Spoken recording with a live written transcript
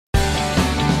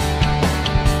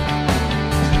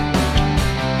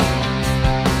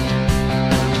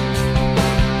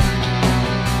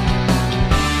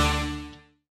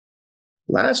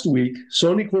Last week,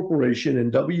 Sony Corporation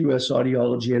and WS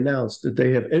Audiology announced that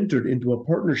they have entered into a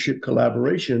partnership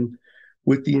collaboration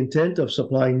with the intent of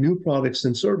supplying new products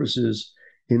and services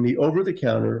in the over the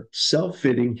counter self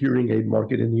fitting hearing aid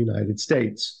market in the United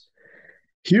States.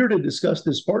 Here to discuss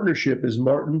this partnership is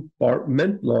Martin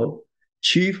Mentlow,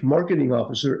 Chief Marketing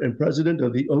Officer and President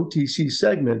of the OTC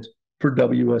segment for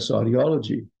WS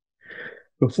Audiology.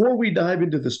 Before we dive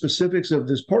into the specifics of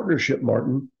this partnership,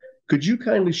 Martin, could you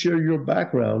kindly share your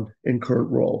background and current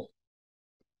role?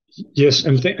 Yes,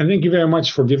 and thank you very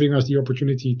much for giving us the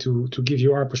opportunity to give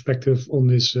you our perspective on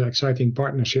this exciting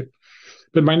partnership.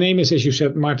 But my name is, as you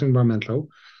said, Martin Mentlow.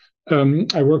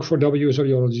 I work for WS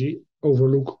Audiology,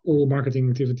 overlook all marketing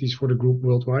activities for the group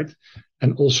worldwide,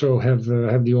 and also have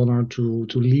the honor to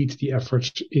lead the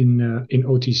efforts in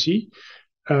OTC.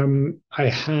 I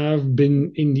have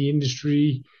been in the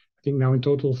industry, I think now in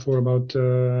total for about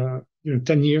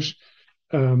 10 years.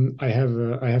 I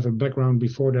have a background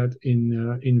before that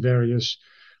in various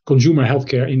consumer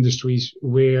healthcare industries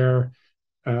where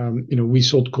we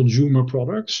sold consumer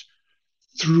products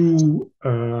through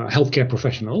healthcare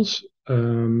professionals,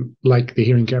 like the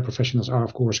hearing care professionals are,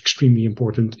 of course, extremely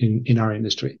important in our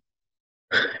industry.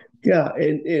 Yeah,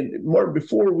 and Martin,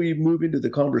 before we move into the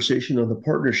conversation on the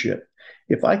partnership,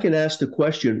 if I can ask the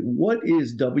question, what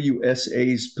is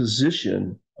WSA's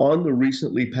position on the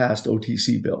recently passed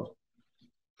OTC bill?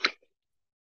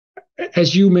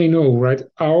 As you may know, right,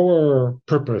 our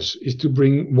purpose is to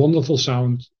bring wonderful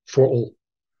sound for all.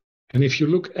 And if you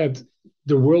look at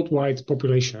the worldwide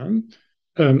population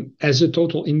as a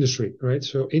total industry, right,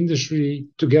 so industry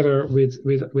together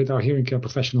with our hearing care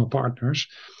professional partners,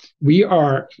 we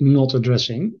are not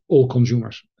addressing all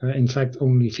consumers. In fact,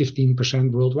 only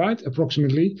 15% worldwide,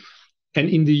 approximately. And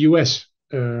in the US,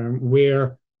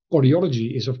 where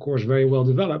audiology is, of course, very well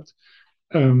developed,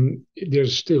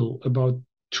 there's still about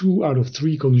 2 out of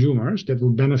 3 consumers that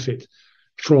will benefit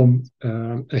from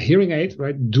a hearing aid,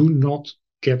 right, do not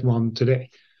get one today.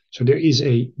 So there is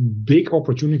a big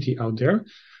opportunity out there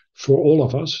for all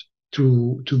of us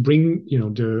to bring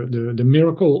the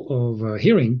miracle of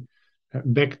hearing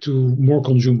back to more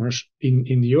consumers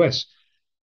in the US.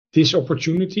 This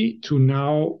opportunity to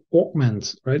now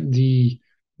augment, right, the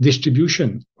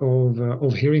distribution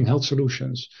of hearing health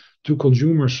solutions to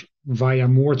consumers via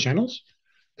more channels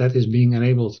that is being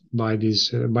enabled by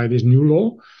this new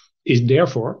law is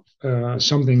therefore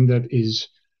something that is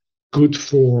good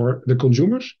for the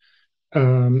consumers.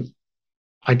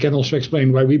 I can also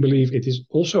explain why we believe it is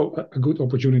also a good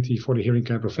opportunity for the hearing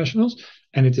care professionals,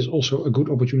 and it is also a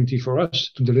good opportunity for us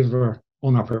to deliver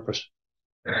on our purpose.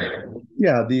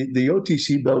 Yeah, the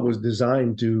OTC bill was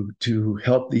designed to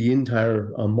help the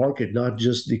entire market, not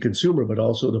just the consumer, but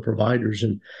also the providers.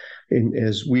 And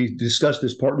as we discuss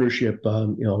this partnership,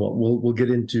 we'll get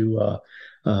into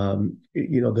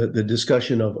the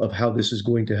discussion of how this is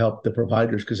going to help the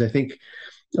providers, because I think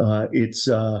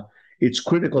it's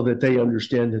critical that they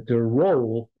understand that their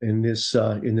role in this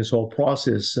whole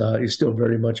process is still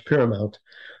very much paramount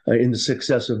in the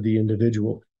success of the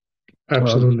individual.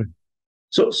 Absolutely.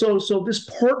 So this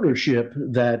partnership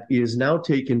that is now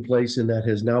taking place and that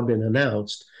has now been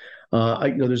announced,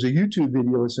 there's a YouTube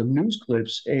video and some news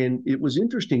clips, and it was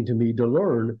interesting to me to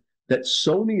learn that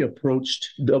Sony approached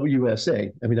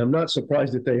WSA. I mean, I'm not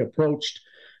surprised that they approached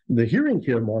the hearing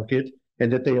care market and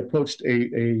that they approached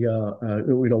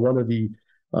one of the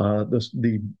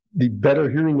better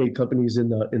hearing aid companies in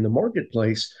the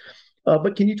marketplace.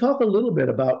 But can you talk a little bit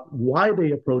about why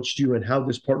they approached you and how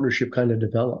this partnership kind of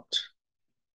developed?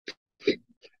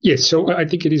 Yes, so I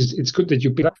think it's good that you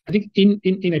pick up. I think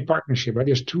in a partnership, right,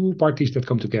 there's 2 parties that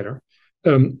come together,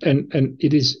 and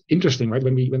it is interesting, right,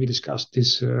 when we discussed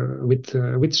this with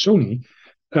Sony.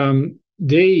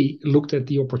 They looked at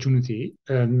the opportunity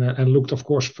and looked, of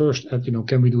course, first at,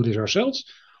 can we do this ourselves?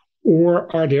 Or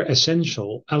are there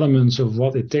essential elements of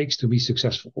what it takes to be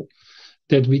successful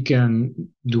that we can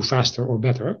do faster or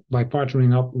better by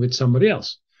partnering up with somebody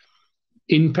else?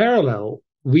 In parallel,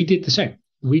 we did the same.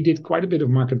 We did quite a bit of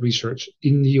market research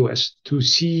in the US to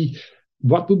see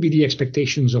what would be the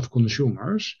expectations of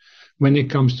consumers when it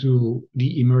comes to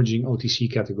the emerging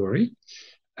OTC category.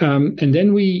 And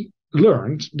then we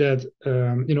learned that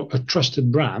a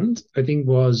trusted brand, I think,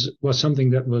 was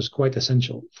something that was quite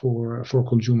essential for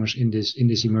consumers in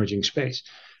this emerging space.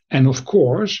 And of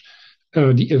course,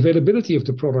 the availability of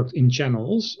the product in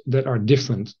channels that are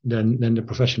different than the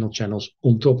professional channels,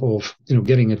 on top of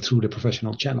getting it through the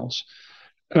professional channels.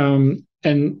 And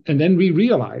then we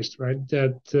realized, right,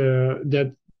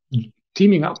 that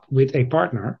teaming up with a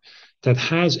partner that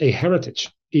has a heritage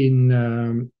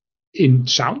in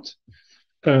sound,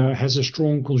 has a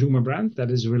strong consumer brand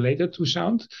that is related to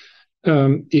sound,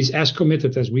 is as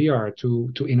committed as we are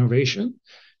to innovation,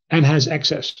 and has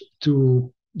access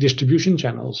to distribution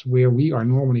channels where we are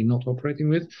normally not operating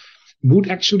with, would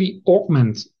actually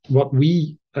augment what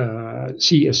we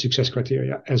see as success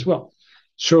criteria as well.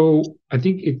 So I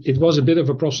think it was a bit of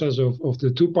a process of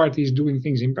the two parties doing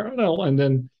things in parallel, and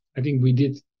then I think we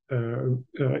did in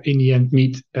the end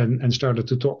meet and started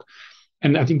to talk.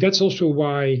 And I think that's also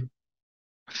why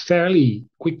fairly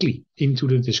quickly into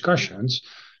the discussions,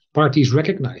 parties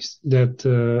recognized that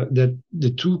that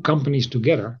the two companies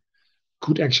together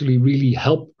could actually really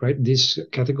help, right, this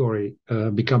category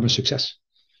become a success.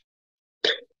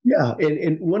 Yeah,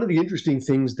 and one of the interesting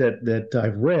things that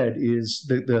I've read is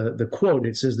the quote.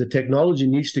 It says the technology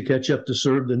needs to catch up to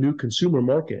serve the new consumer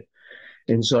market.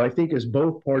 And so I think as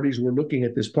both parties were looking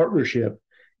at this partnership,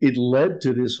 it led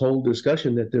to this whole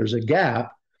discussion that there's a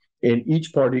gap, and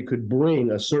each party could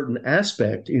bring a certain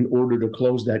aspect in order to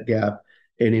close that gap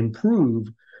and improve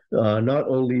not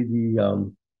only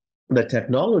the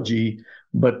technology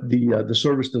but the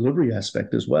service delivery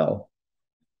aspect as well.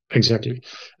 Exactly.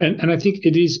 And I think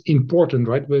it is important,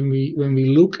 right, when we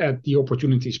look at the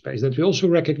opportunity space, that we also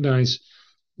recognize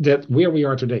that where we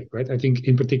are today, right? I think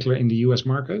in particular in the US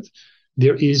market,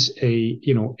 there is a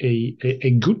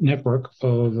good network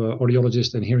of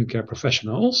audiologists and hearing care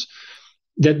professionals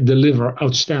that deliver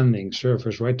outstanding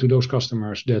service, right, to those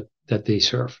customers that they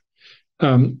serve.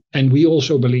 And we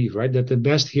also believe, right, that the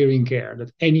best hearing care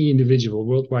that any individual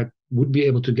worldwide would be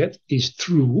able to get is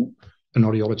through an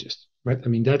audiologist, right? I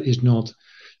mean, that is not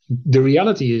the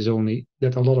reality, is only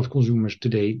that a lot of consumers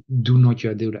today do not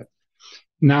yet do that.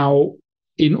 Now,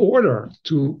 in order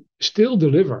to still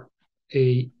deliver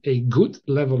a good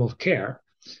level of care,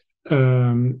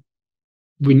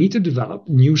 we need to develop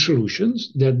new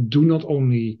solutions that do not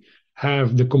only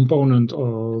have the component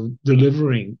of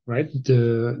delivering, right,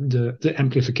 the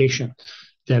amplification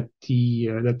that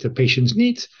the patients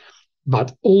need,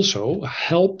 but also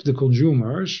help the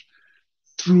consumers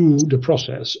through the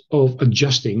process of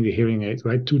adjusting the hearing aid,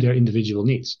 right, to their individual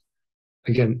needs.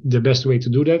 Again, the best way to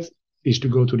do that is to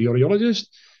go to the audiologist.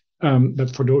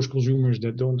 But for those consumers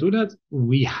that don't do that,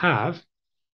 we have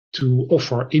to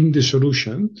offer in the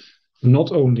solution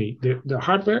not only the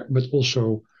hardware, but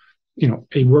also,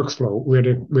 a workflow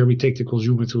where we take the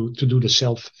consumer to do the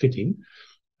self-fitting.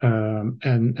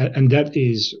 And that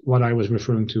is what I was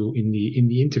referring to in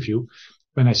the interview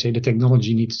when I say the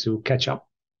technology needs to catch up.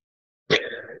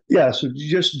 Yeah, so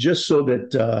just so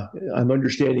that I'm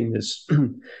understanding this,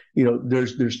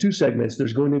 there's two segments.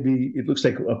 There's going to be, it looks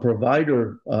like, a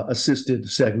provider assisted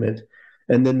segment,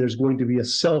 and then there's going to be a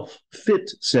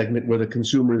self-fit segment where the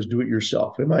consumer is do it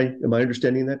yourself. Am I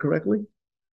understanding that correctly?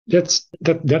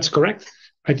 That's correct.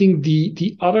 I think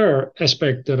the other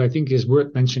aspect that I think is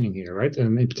worth mentioning here, right,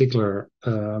 and in particular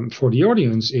for the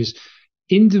audience, is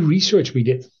in the research we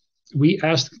did, we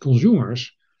asked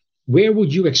consumers, where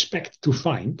would you expect to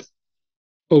find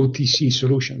OTC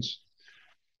solutions?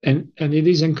 And it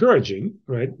is encouraging,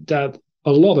 right, that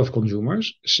a lot of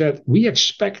consumers said we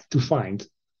expect to find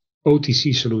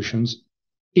OTC solutions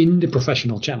in the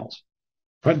professional channels.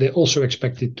 Right? They also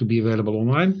expect it to be available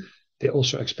online. They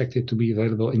also expect it to be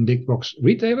available in big box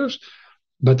retailers,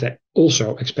 but they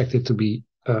also expect it to be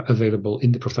available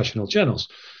in the professional channels.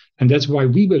 And that's why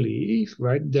we believe,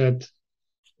 right, that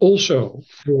also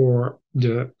for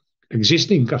the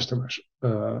existing customers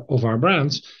of our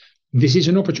brands, this is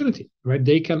an opportunity, right?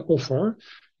 They can offer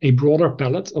a broader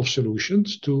palette of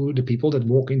solutions to the people that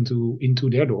walk into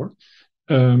their door,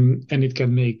 and it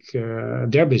can make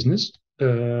their business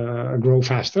grow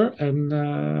faster and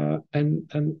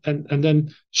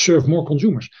then serve more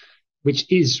consumers,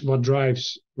 which is what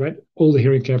drives, right, all the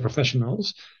hearing care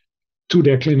professionals to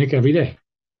their clinic every day.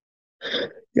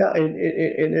 Yeah,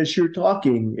 and as you're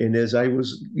talking, and as I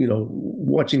was,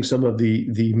 watching some of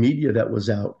the media that was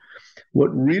out,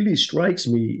 what really strikes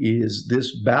me is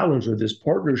this balance or this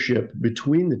partnership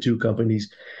between the two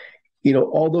companies.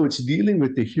 Although it's dealing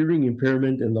with the hearing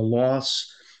impairment and the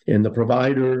loss and the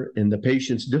provider and the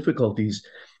patient's difficulties,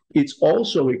 it's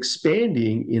also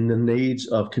expanding in the needs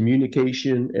of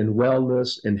communication and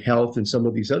wellness and health and some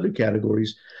of these other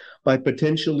categories by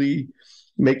potentially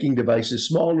making devices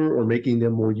smaller or making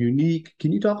them more unique.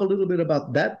 Can you talk a little bit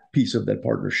about that piece of that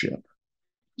partnership?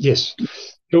 Yes.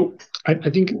 So I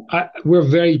think we're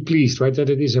very pleased, right, that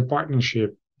it is a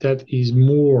partnership that is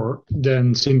more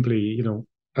than simply,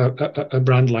 a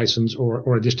brand license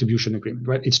or a distribution agreement,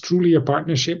 right? It's truly a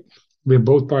partnership where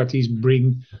both parties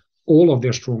bring all of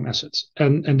their strong assets.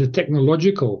 And the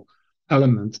technological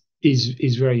element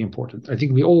is very important. I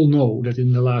think we all know that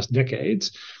in the last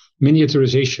decades,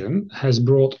 miniaturization has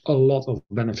brought a lot of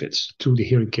benefits to the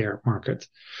hearing care market.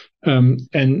 And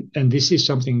this is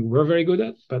something we're very good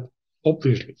at, but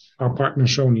obviously our partner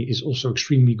Sony is also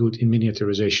extremely good in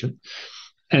miniaturization.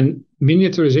 And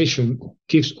miniaturization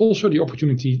gives also the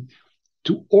opportunity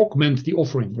to augment the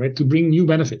offering, right? To bring new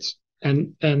benefits.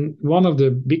 And one of the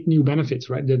big new benefits,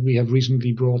 right, that we have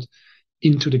recently brought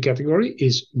into the category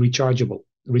is rechargeable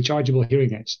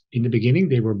hearing aids. In the beginning,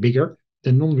 they were bigger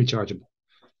than non-rechargeable,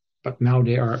 but now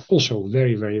they are also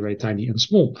very, very, very tiny and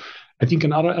small. I think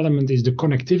another element is the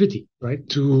connectivity, right,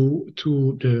 to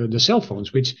the cell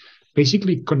phones, which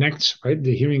basically connects, right,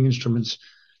 the hearing instruments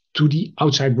to the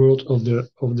outside world of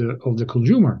the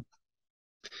consumer.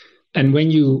 And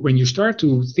when you start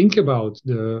to think about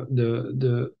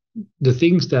the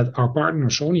things that our partner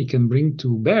Sony can bring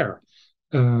to bear,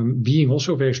 being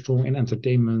also very strong in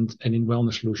entertainment and in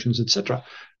wellness solutions, etc.,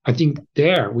 I think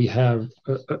there we have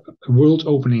a world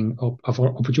opening of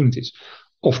our opportunities.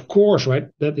 Of course, right,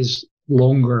 that is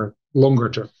longer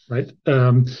term, right?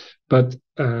 But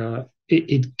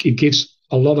it gives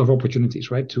a lot of opportunities,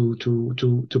 right,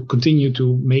 to continue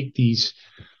to make these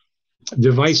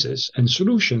devices and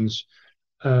solutions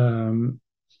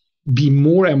be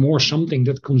more and more something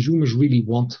that consumers really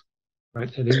want, right?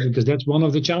 I think because that's one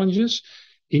of the challenges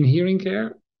in hearing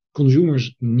care.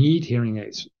 Consumers need hearing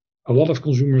aids. A lot of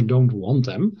consumers don't want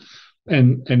them,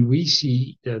 and we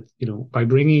see that, you know, by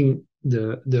bringing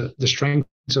the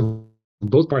strengths of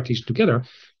both parties together,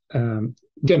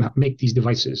 can make these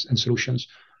devices and solutions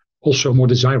also more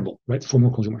desirable, right, for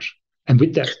more consumers. And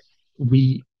with that,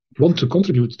 we want to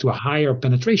contribute to a higher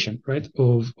penetration, right,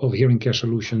 of hearing care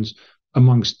solutions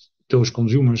amongst those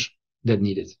consumers that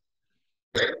need it.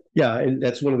 Yeah, and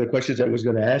that's one of the questions I was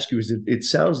going to ask you is that it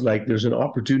sounds like there's an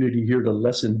opportunity here to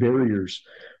lessen barriers,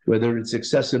 whether it's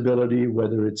accessibility,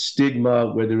 whether it's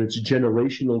stigma, whether it's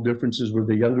generational differences where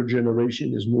the younger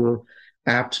generation is more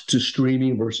apt to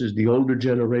streaming versus the older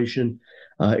generation.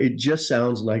 It just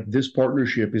sounds like this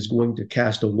partnership is going to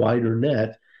cast a wider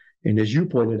net. And as you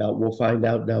pointed out, we'll find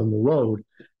out down the road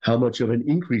how much of an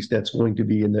increase that's going to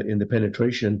be in the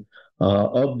penetration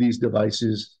of these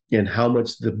devices and how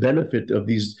much the benefit of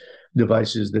these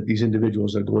devices that these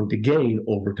individuals are going to gain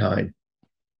over time.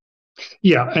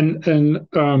 Yeah, and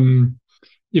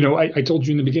you know, I told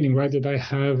you in the beginning, right, that I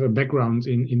have a background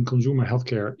in consumer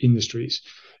healthcare industries,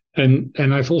 and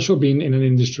I've also been in an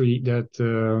industry that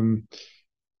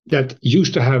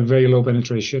used to have very low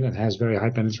penetration and has very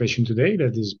high penetration today.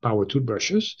 That is power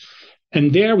toothbrushes,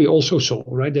 and there we also saw,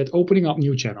 right, that opening up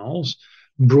new channels,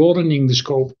 broadening the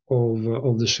scope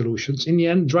of the solutions, in the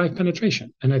end drive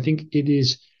penetration. And I think it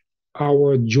is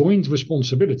our joint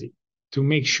responsibility to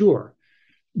make sure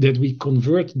that we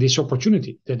convert this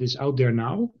opportunity that is out there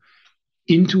now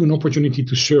into an opportunity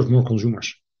to serve more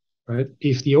consumers, right?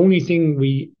 If the only thing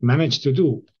we manage to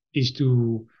do is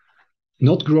to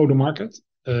not grow the market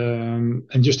and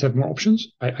just have more options,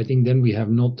 I think then we have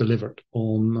not delivered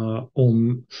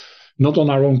on not on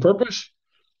our own purpose,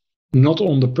 not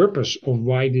on the purpose of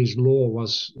why this law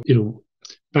was, you know,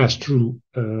 passed through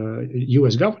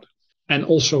U.S. government, and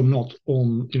also not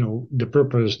on, you know, the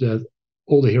purpose that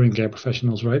all the hearing care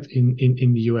professionals, right,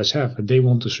 in the US have. They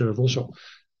want to serve also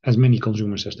as many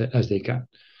consumers as they can.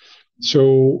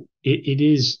 So it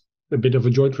is a bit of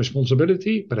a joint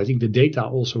responsibility, but I think the data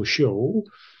also show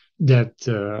that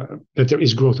there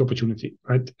is growth opportunity,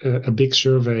 right? A big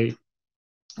survey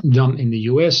done in the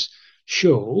US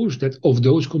shows that of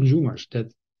those consumers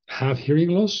that have hearing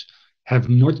loss, have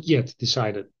not yet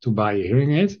decided to buy a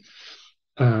hearing aid,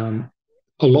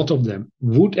 a lot of them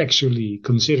would actually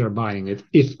consider buying it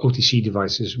if OTC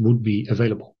devices would be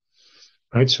available,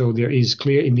 right? So there is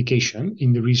clear indication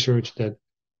in the research that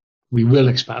we will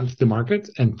expand the market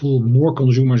and pull more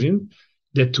consumers in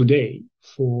that today,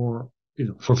 for, you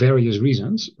know, for various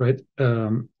reasons, right,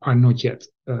 are not yet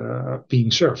being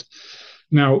served.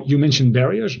 Now, you mentioned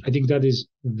barriers. I think that is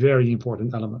a very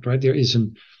important element, right? There is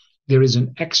an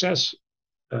access,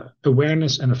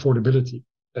 awareness, and affordability,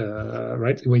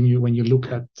 right? When you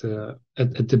look at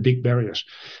the big barriers,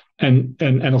 and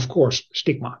of course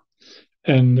stigma,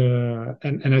 and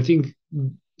I think,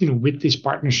 you know, with this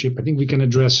partnership, I think we can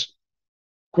address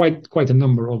quite a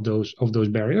number of those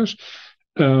barriers.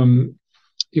 You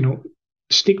know,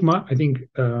 stigma. I think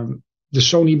the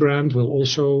Sony brand will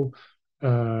also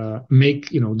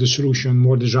make, you know, the solution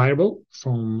more desirable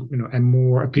from, you know, and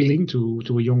more appealing to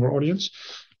a younger audience.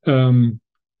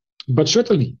 But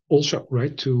certainly also,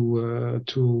 right, to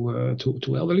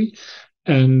elderly,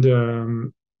 and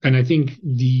I think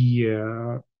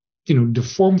the you know, the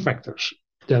form factors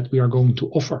that we are going to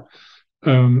offer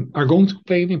are going to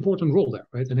play an important role there,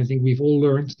 right? And I think we've all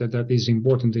learned that that is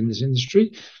important in this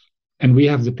industry, and we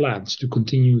have the plans to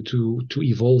continue to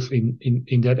evolve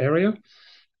in that area.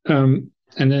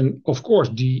 And then, of course,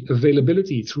 the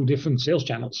availability through different sales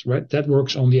channels, right? That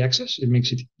works on the access. It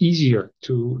makes it easier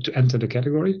to enter the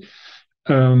category.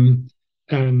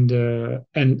 And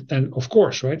of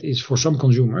course, right, is for some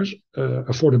consumers,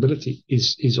 affordability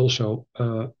is also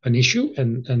an issue,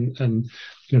 and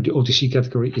you know, the OTC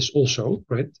category is also,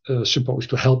 right, supposed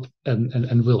to help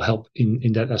and will help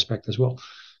in that aspect as well.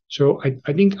 So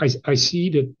I think I see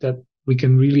that we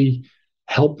can really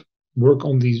help work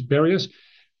on these barriers.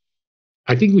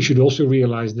 I think we should also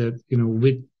realize that, you know,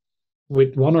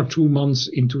 with 1 or 2 months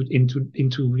into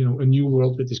you know, a new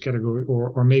world with this category,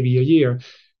 or maybe a year,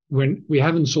 when we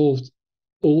haven't solved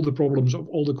all the problems of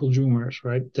all the consumers,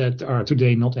 right, that are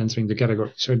today not entering the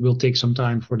category. So it will take some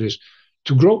time for this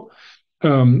to grow.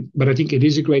 But I think it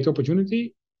is a great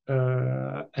opportunity.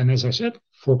 And as I said,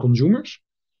 for consumers,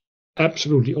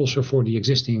 absolutely also for the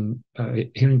existing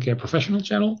hearing care professional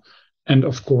channel. And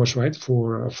of course, right,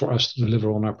 for us to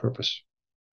deliver on our purpose.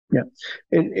 Yeah.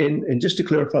 And just to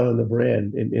clarify on the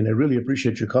brand, and I really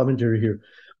appreciate your commentary here,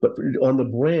 but on the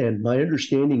brand, my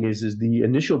understanding is the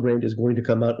initial brand is going to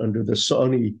come out under the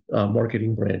Sony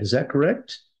marketing brand. Is that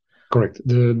correct? Correct.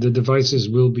 The devices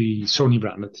will be Sony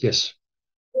branded, yes.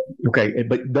 Okay,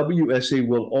 but WSA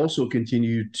will also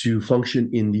continue to function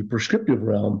in the prescriptive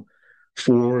realm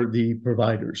for the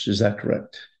providers. Is that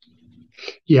correct?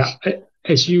 Yeah.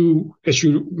 As you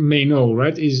may know,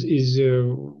 right,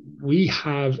 we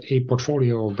have a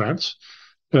portfolio of brands,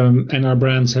 and our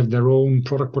brands have their own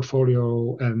product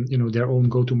portfolio and, you know, their own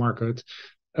go-to-market,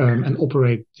 and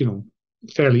operate, you know,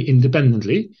 fairly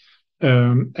independently,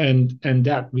 and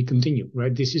that we continue,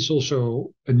 right? This is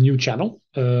also a new channel,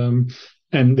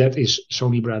 and that is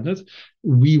Sony branded.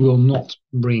 We will not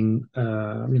bring,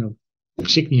 you know,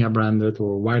 Signia branded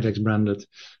or Widex branded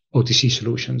OTC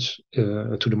solutions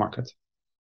to the market.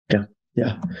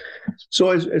 Yeah. So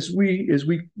as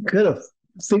we kind of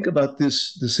think about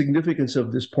this, the significance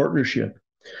of this partnership,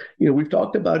 you know, we've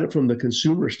talked about it from the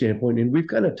consumer standpoint, and we've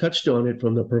kind of touched on it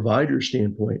from the provider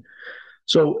standpoint.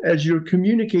 So as you're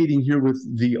communicating here with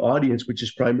the audience, which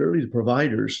is primarily the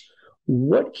providers,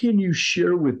 what can you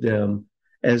share with them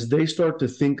as they start to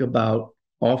think about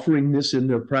offering this in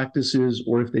their practices,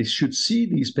 or if they should see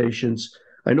these patients?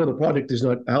 I know the product is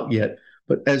not out yet,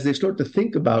 but as they start to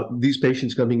think about these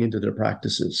patients coming into their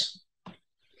practices.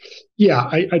 Yeah,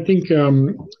 I think,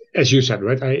 as you said,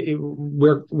 right,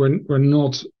 we're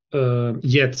not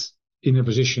yet in a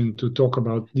position to talk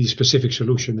about the specific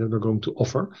solution that we're going to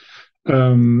offer.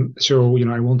 So, you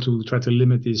know, I want to try to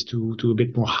limit this to a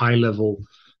bit more high level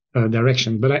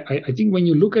direction. But I think when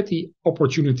you look at the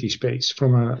opportunity space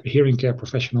from a hearing care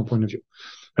professional point of view,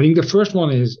 I think the first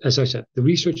one is, as I said, the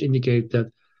research indicate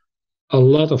that a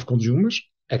lot of consumers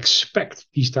expect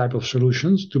these type of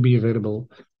solutions to be available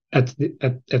at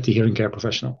the hearing care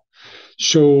professional.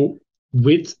 So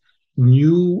with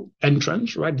new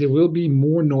entrants, right, there will be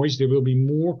more noise, there will be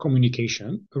more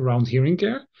communication around hearing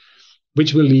care,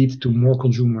 which will lead to more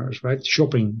consumers, right,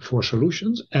 shopping for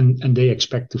solutions, and they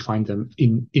expect to find them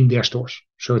in their stores.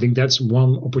 So I think that's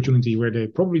one opportunity where they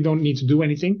probably don't need to do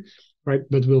anything, right,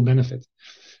 but will benefit.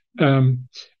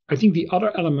 I think the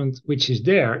other element which is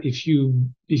there, if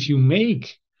you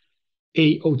make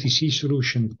a OTC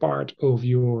solution part of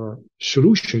your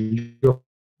solution, your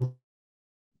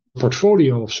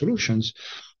portfolio of solutions,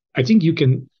 I think you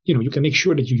can make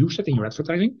sure that you use that in your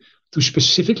advertising to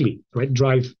specifically, right,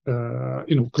 drive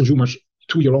consumers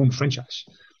to your own franchise.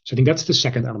 So I think that's the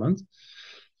second element.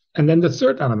 And then the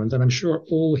third element, and I'm sure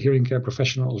all hearing care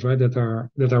professionals, right, that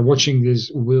are watching this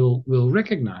will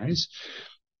recognize,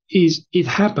 is it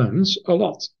happens a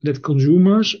lot that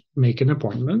consumers make an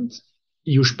appointment.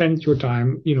 You spend your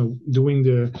time, you know, doing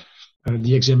the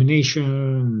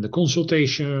examination, the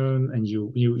consultation, and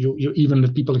you even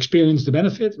let people experience the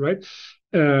benefit, right,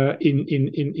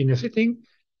 in a fitting,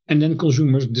 and then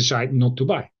consumers decide not to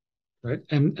buy, right?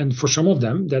 And for some of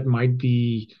them, that might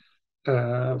be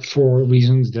for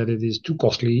reasons that it is too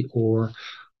costly, or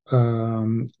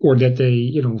that they,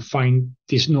 you know, find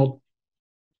this not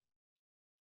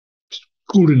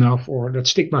good enough, or that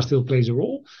stigma still plays a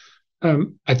role.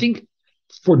 I think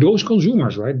for those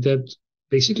consumers, right, that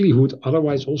basically would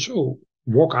otherwise also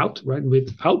walk out, right,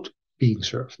 without being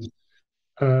served,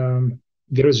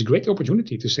 there is a great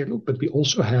opportunity to say, look, but we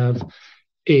also have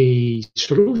a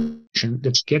solution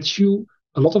that gets you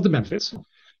a lot of the benefits,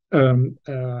 and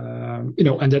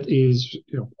that is,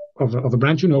 of a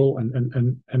brand,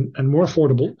 and more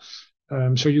affordable,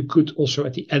 So you could also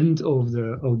at the end of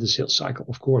the sales cycle,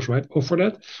 of course, right, offer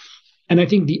that. And I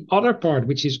think the other part,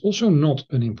 which is also not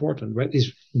unimportant, right,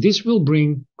 is this will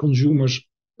bring consumers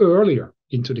earlier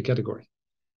into the category.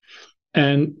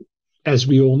 And as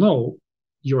we all know,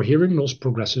 your hearing loss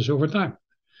progresses over time.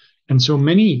 And so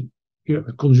many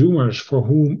consumers for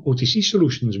whom OTC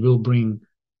solutions will bring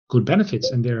good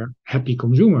benefits and they're happy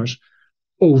consumers,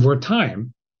 over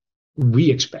time,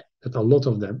 we expect that a lot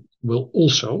of them will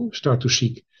also start to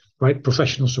seek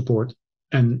professional support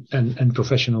and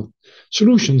professional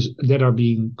solutions that are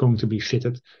going to be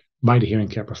fitted by the hearing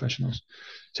care professionals.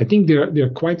 So I think there are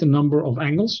quite a number of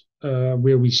angles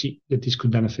where we see that this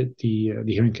could benefit the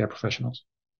hearing care professionals.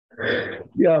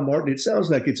 Yeah, Martin, it sounds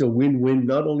like it's a win-win,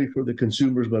 not only for the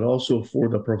consumers, but also for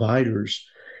the providers.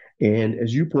 And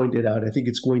as you pointed out, I think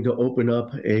it's going to open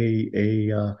up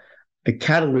a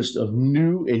catalyst of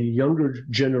new and younger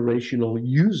generational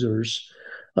users,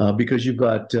 because you've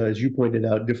got, as you pointed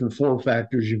out, different form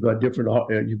factors. You've got different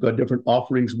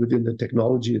offerings within the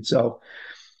technology itself.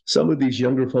 Some of these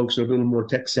younger folks are a little more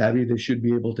tech savvy. They should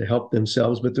be able to help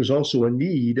themselves, but there's also a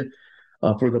need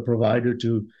for the provider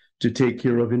to take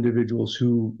care of individuals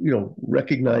who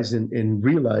recognize and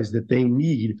realize that they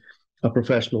need a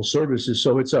professional services.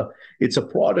 So it's a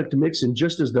product mix, and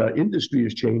just as the industry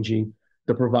is changing,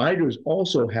 the providers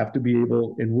also have to be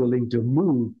able and willing to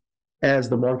move as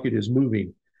the market is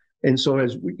moving. And so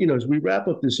as we wrap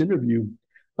up this interview,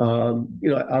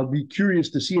 I'll be curious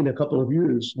to see in a couple of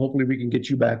years, hopefully we can get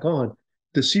you back on,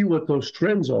 to see what those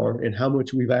trends are and how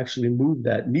much we've actually moved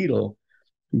that needle,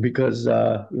 because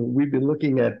we've been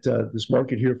looking at this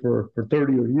market here for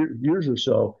 30 years or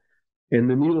so, and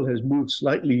the needle has moved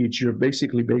slightly each year,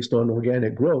 basically based on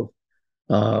organic growth.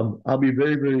 I'll be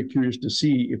very, very curious to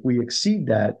see if we exceed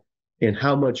that and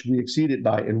how much we exceed it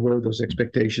by and where those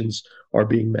expectations are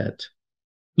being met.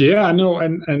 Yeah, I know,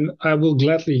 and I will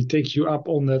gladly take you up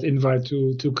on that invite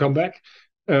to come back.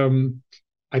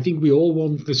 I think we all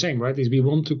want the same, right? Is we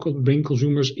want to bring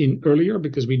consumers in earlier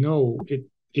because we know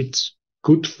it's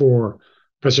good for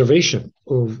preservation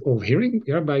of hearing,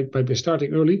 by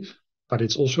starting early, but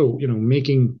it's also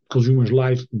making consumers'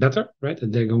 life better, right?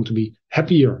 And they're going to be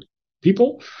happier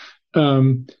people.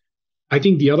 I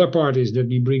think the other part is that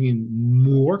we bring in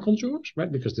more consumers,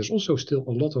 right? Because there's also still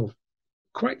a lot of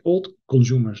quite old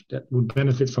consumers that would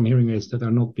benefit from hearing aids that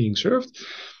are not being served.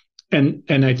 And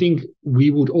I think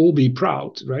we would all be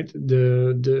proud, right?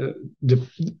 The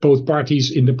both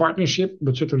parties in the partnership,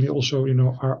 but certainly also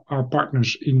our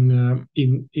partners in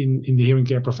the hearing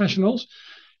care professionals,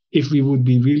 if we would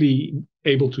be really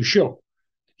able to show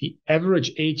the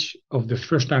average age of the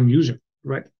first-time user,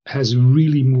 right, has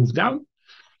really moved down,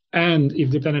 and if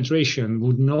the penetration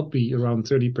would not be around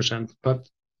 30%, but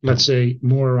let's say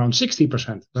more around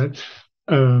 60%, right?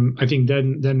 I think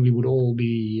then we would all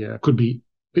be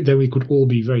then we could all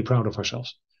be very proud of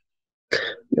ourselves.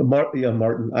 Yeah,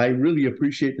 Martin, I really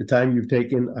appreciate the time you've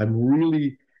taken. I'm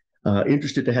really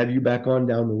interested to have you back on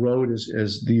down the road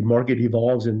as the market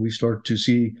evolves and we start to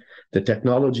see the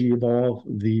technology evolve,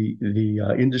 the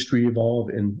industry evolve,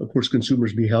 and of course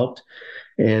consumers be helped.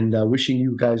 And wishing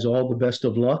you guys all the best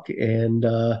of luck. And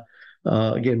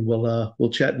again,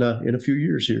 we'll chat in a few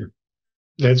years here.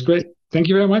 That's great. Thank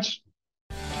you very much.